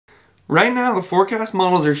Right now, the forecast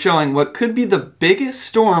models are showing what could be the biggest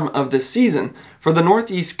storm of the season for the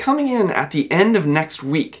Northeast coming in at the end of next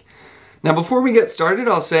week. Now, before we get started,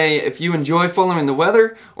 I'll say if you enjoy following the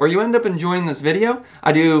weather or you end up enjoying this video,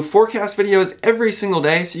 I do forecast videos every single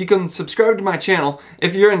day, so you can subscribe to my channel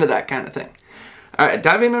if you're into that kind of thing. Alright,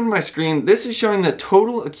 diving into my screen, this is showing the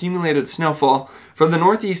total accumulated snowfall for the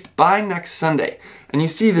Northeast by next Sunday. And you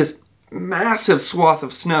see this massive swath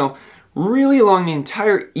of snow really along the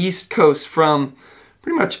entire East Coast from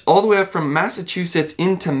pretty much all the way up from Massachusetts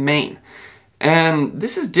into Maine. And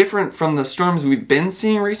this is different from the storms we've been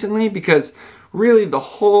seeing recently because really the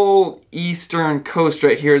whole eastern coast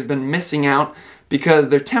right here has been missing out because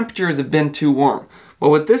their temperatures have been too warm.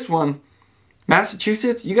 Well, with this one,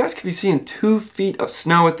 Massachusetts, you guys could be seeing 2 feet of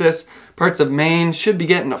snow with this. Parts of Maine should be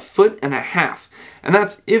getting 1.5 feet. And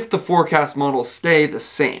that's if the forecast models stay the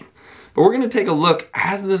same. But we're going to take a look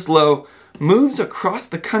as this low moves across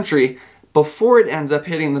the country before it ends up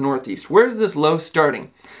hitting the Northeast. Where's this low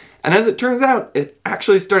starting? And as it turns out, it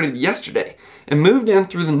actually started yesterday. It moved in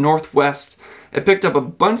through the Northwest. It picked up a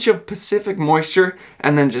bunch of Pacific moisture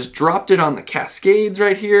and then just dropped it on the Cascades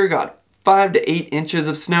right here. Got 5 to 8 inches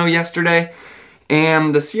of snow yesterday.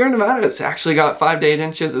 And the Sierra Nevadas actually got 5 to 8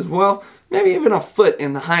 inches as well. Maybe even 1 foot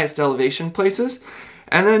in the highest elevation places.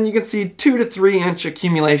 And then you can see 2 to 3 inch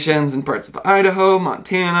accumulations in parts of Idaho,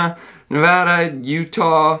 Montana, Nevada,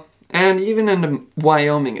 Utah, and even into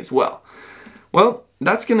Wyoming as well. Well,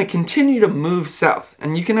 that's going to continue to move south.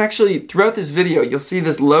 And you can actually, throughout this video, you'll see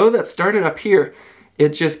this low that started up here, it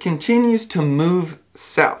just continues to move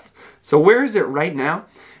south. So where is it right now?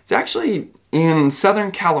 It's actually in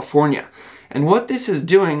Southern California. And what this is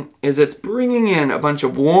doing is it's bringing in a bunch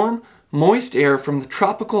of warm, moist air from the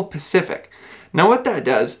tropical Pacific. Now what that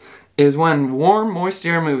does is when warm, moist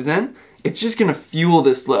air moves in, it's just going to fuel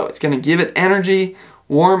this low. It's going to give it energy,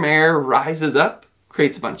 warm air rises up,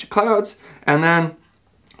 creates a bunch of clouds, and then,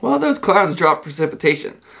 well, those clouds drop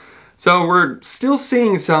precipitation. So we're still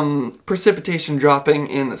seeing some precipitation dropping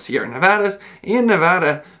in the Sierra Nevadas and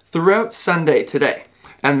Nevada throughout Sunday today.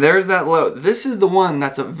 And there's that low. This is the one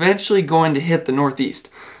that's eventually going to hit the Northeast.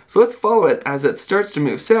 So let's follow it as it starts to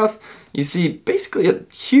move south. You see basically a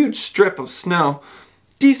huge strip of snow,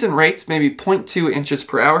 decent rates, maybe 0.2 inches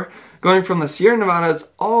per hour, going from the Sierra Nevadas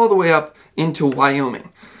all the way up into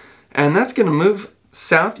Wyoming. And that's going to move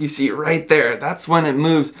south, you see right there. That's when it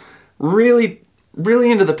moves really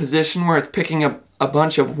into the position where it's picking up a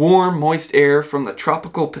bunch of warm, moist air from the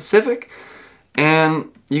tropical Pacific.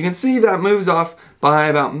 And you can see that moves off by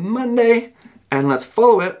about Monday. And let's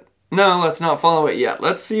follow it. No, let's not follow it yet.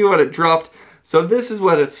 Let's see what it dropped. So this is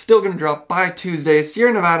what it's still going to drop by Tuesday.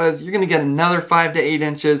 Sierra Nevadas, you're going to get another 5 to 8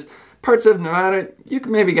 inches. Parts of Nevada, you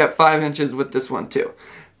can maybe get 5 inches with this one too.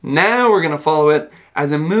 Now we're going to follow it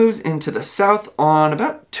as it moves into the south on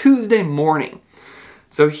about Tuesday morning.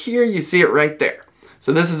 So here you see it right there.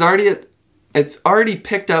 So this is it's already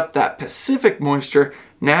picked up that Pacific moisture.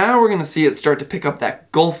 Now we're going to see it start to pick up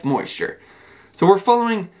that Gulf moisture. So we're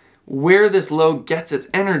following where this low gets its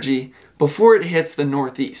energy before it hits the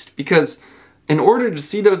Northeast. Because in order to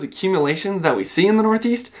see those accumulations that we see in the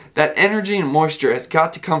Northeast, that energy and moisture has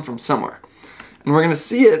got to come from somewhere. And we're going to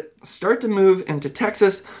see it start to move into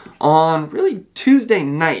Texas on really Tuesday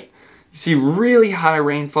night. You see really high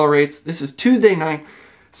rainfall rates. This is Tuesday night.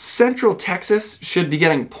 Central Texas should be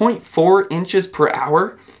getting 0.4 inches per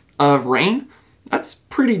hour of rain. That's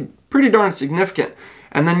pretty darn significant.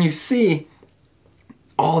 And then you see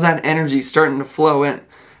all that energy starting to flow in.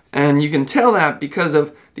 And you can tell that because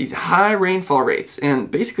of these high rainfall rates in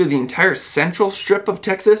basically the entire central strip of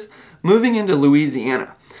Texas moving into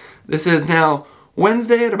Louisiana. This is now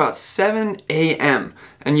Wednesday at about 7 a.m.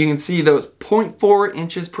 and you can see those 0.4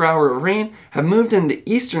 inches per hour of rain have moved into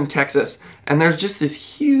eastern Texas, and there's just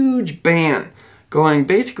this huge band going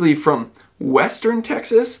basically from western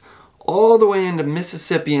Texas all the way into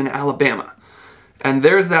Mississippi and Alabama. And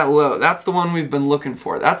there's that low. That's the one we've been looking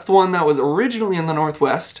for. That's the one that was originally in the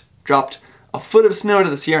Northwest, dropped 1 foot of snow to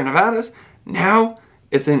the Sierra Nevadas. Now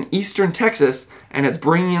it's in eastern Texas, and it's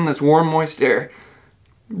bringing in this warm, moist air,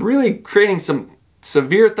 really creating some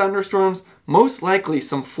severe thunderstorms, most likely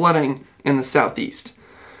some flooding in the southeast.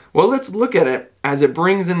 Well, let's look at it as it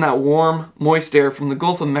brings in that warm, moist air from the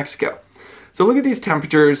Gulf of Mexico. So look at these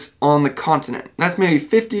temperatures on the continent. That's maybe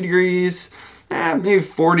 50 degrees, maybe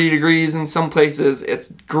 40 degrees in some places.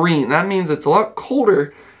 It's green. That means it's a lot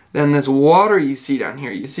colder than this water you see down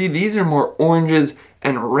here. You see these are more oranges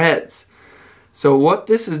and reds. So what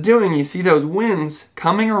this is doing, you see those winds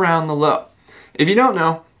coming around the low. If you don't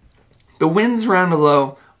know, the winds around a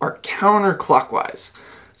low are counterclockwise.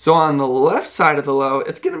 So on the left side of the low,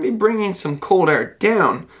 it's going to be bringing some cold air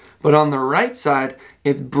down, but on the right side,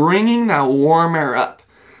 it's bringing that warm air up.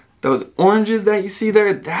 Those oranges that you see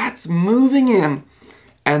there, that's moving in,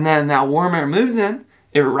 and then that warm air moves in,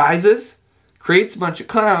 it rises, creates a bunch of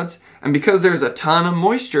clouds, and because there's a ton of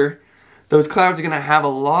moisture, those clouds are going to have a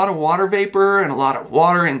lot of water vapor and a lot of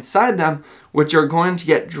water inside them, which are going to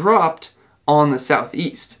get dropped on the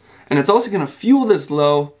southeast. And it's also going to fuel this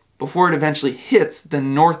low before it eventually hits the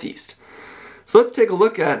northeast. So let's take a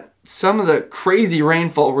look at some of the crazy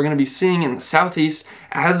rainfall we're going to be seeing in the southeast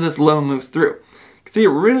as this low moves through. You can see it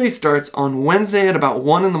really starts on Wednesday at about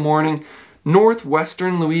 1 in the morning,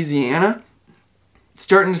 northwestern Louisiana,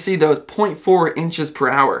 starting to see those 0.4 inches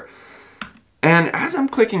per hour. And as I'm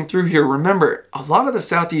clicking through here, remember, a lot of the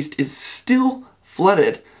southeast is still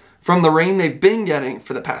flooded from the rain they've been getting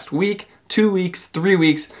for the past week, 2 weeks, 3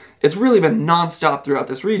 weeks. It's really been nonstop throughout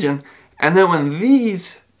this region. And then when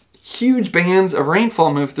these huge bands of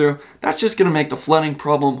rainfall move through, that's just going to make the flooding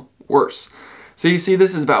problem worse. So you see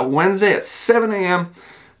this is about Wednesday at 7 a.m.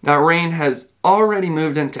 That rain has already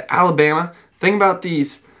moved into Alabama. Think about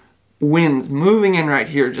these winds moving in right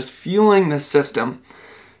here, just fueling this system.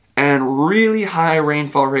 And really high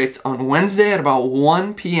rainfall rates on Wednesday at about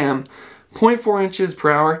 1 p.m., 0.4 inches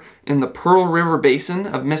per hour in the Pearl River Basin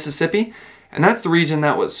of Mississippi. And that's the region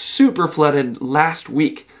that was super flooded last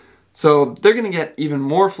week. So they're going to get even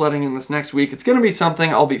more flooding in this next week. It's going to be something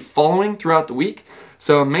I'll be following throughout the week.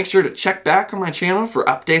 So make sure to check back on my channel for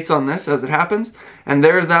updates on this as it happens. And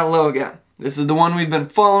there's that low again. This is the one we've been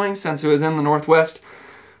following since it was in the northwest.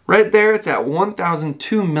 Right there, it's at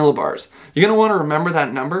 1,002 millibars. You're going to want to remember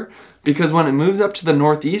that number because when it moves up to the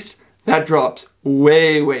northeast, that drops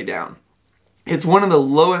way, way down. It's one of the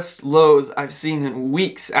lowest lows I've seen in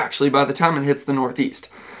weeks, actually, by the time it hits the northeast.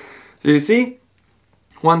 So you see,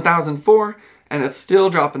 1,004, and it's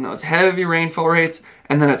still dropping those heavy rainfall rates,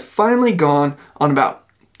 and then it's finally gone on about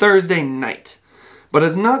Thursday night. But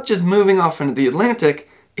it's not just moving off into the Atlantic,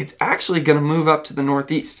 it's actually going to move up to the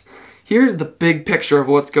northeast. Here's the big picture of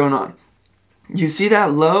what's going on. You see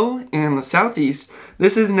that low in the southeast?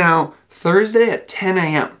 This is now Thursday at 10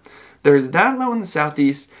 a.m. There's that low in the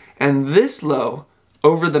southeast and this low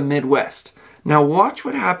over the Midwest. Now watch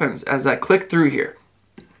what happens as I click through here.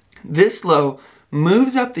 This low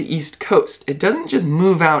moves up the east coast. It doesn't just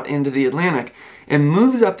move out into the Atlantic, it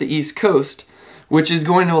moves up the east coast, which is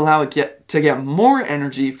going to allow it to get more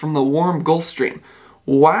energy from the warm Gulf Stream,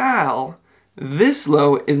 while this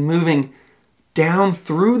low is moving down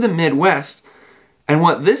through the Midwest. And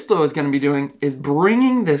what this low is going to be doing is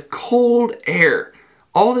bringing this cold air,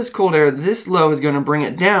 all this cold air, this low is going to bring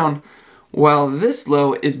it down, while this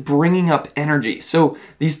low is bringing up energy. So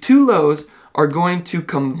these two lows are going to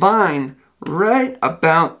combine right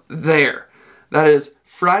about there. That is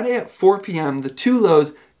Friday at 4 p.m. The two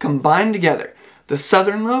lows combine together. The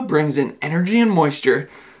southern low brings in energy and moisture.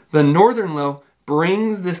 The northern low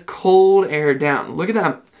brings this cold air down. Look at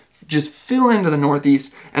that just fill into the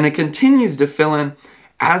northeast, and it continues to fill in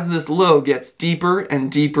as this low gets deeper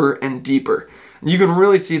and deeper and deeper. You can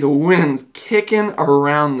really see the winds kicking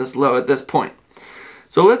around this low at this point.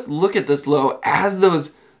 So let's look at this low as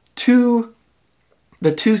the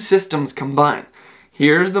two systems combine.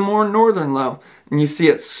 Here's the more northern low, and you see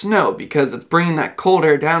it's snow because it's bringing that cold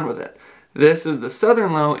air down with it. This is the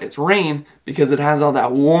southern low, it's rain because it has all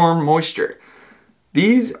that warm moisture.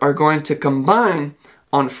 These are going to combine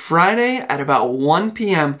on Friday at about 1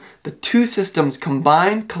 p.m. The two systems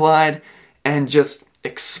combine, collide, and just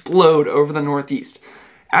explode over the northeast.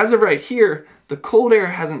 As of right here, the cold air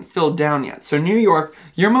hasn't filled down yet. So New York,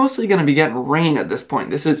 you're mostly going to be getting rain at this point.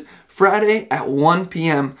 This is Friday at 1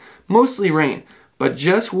 p.m., mostly rain. But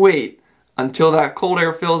just wait until that cold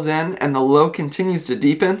air fills in and the low continues to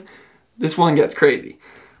deepen. This one gets crazy.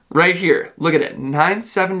 Right here, look at it,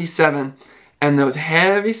 977. And those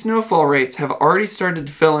heavy snowfall rates have already started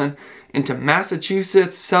to fill in into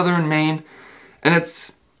Massachusetts, southern Maine. And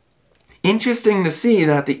it's interesting to see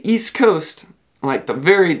that the East Coast, like the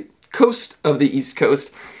very coast of the East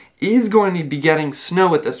Coast, is going to be getting snow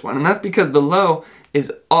with this one. And that's because the low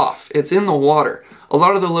is off. It's in the water. A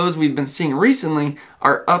lot of the lows we've been seeing recently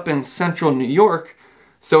are up in central New York,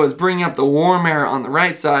 so it's bringing up the warm air on the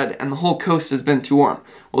right side and the whole coast has been too warm.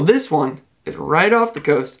 Well, this one is right off the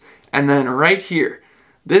coast. And then right here,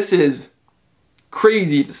 this is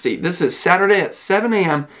crazy to see. This is Saturday at 7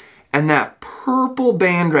 a.m. and that purple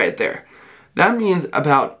band right there, that means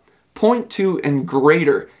about 0.2 and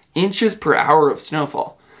greater inches per hour of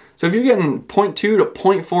snowfall. So if you're getting 0.2 to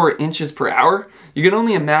 0.4 inches per hour, you can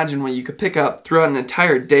only imagine what you could pick up throughout an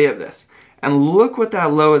entire day of this. And look what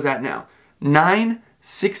that low is at now, 9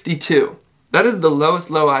 62. That is the lowest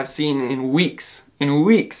low I've seen in weeks.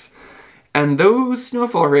 And those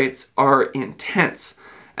snowfall rates are intense.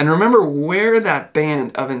 And remember where that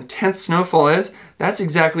band of intense snowfall is, that's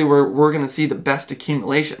exactly where we're going to see the best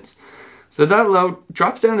accumulations. So that low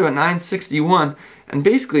drops down to a 961, and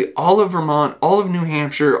basically all of Vermont, all of New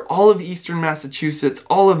Hampshire, all of eastern Massachusetts,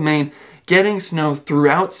 all of Maine getting snow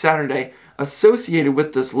throughout Saturday associated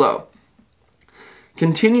with this low.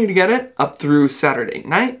 Continue to get it up through Saturday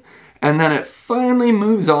night, and then it finally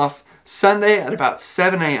moves off Sunday at about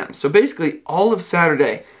 7 a.m. So basically all of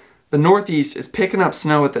Saturday, the Northeast is picking up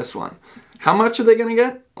snow with this one. How much are they going to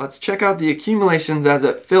get? Let's check out the accumulations as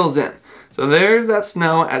it fills in. So there's that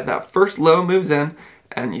snow as that first low moves in,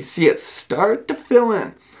 and you see it start to fill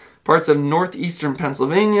in. Parts of northeastern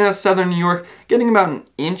Pennsylvania, southern New York, getting about an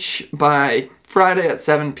inch by Friday at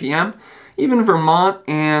 7 p.m. Even Vermont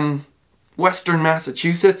and western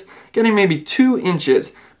Massachusetts getting maybe 2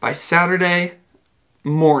 inches by Saturday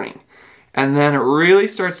morning. And then it really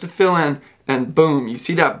starts to fill in, and boom, you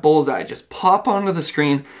see that bullseye just pop onto the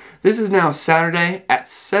screen. This is now Saturday at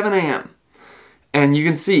 7 a.m. And you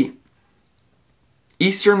can see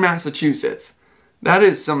eastern Massachusetts. That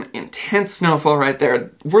is some intense snowfall right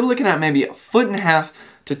there. We're looking at maybe 1.5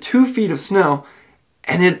 to 2 feet of snow,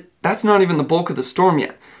 and that's not even the bulk of the storm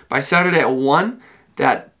yet. By Saturday at 1,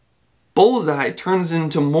 that bullseye turns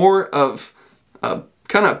into more of a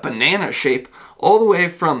kind of banana shape all the way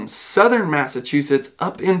from southern Massachusetts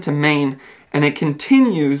up into Maine, and it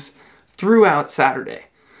continues throughout Saturday.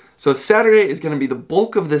 So Saturday is going to be the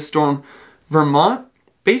bulk of this storm. Vermont,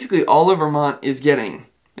 basically all of Vermont is getting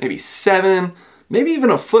maybe 7, maybe even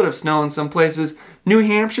a foot of snow in some places. New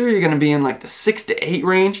Hampshire, you're going to be in like the 6 to 8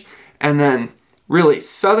 range, and then really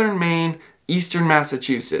southern Maine, eastern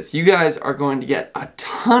Massachusetts. You guys are going to get a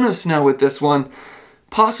ton of snow with this one,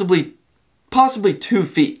 possibly 2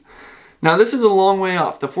 feet. Now this is a long way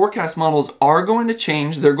off. The forecast models are going to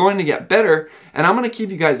change, they're going to get better, and I'm going to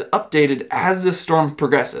keep you guys updated as this storm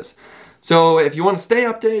progresses. So if you want to stay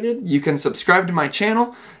updated, you can subscribe to my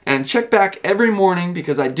channel and check back every morning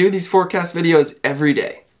because I do these forecast videos every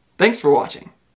day. Thanks for watching.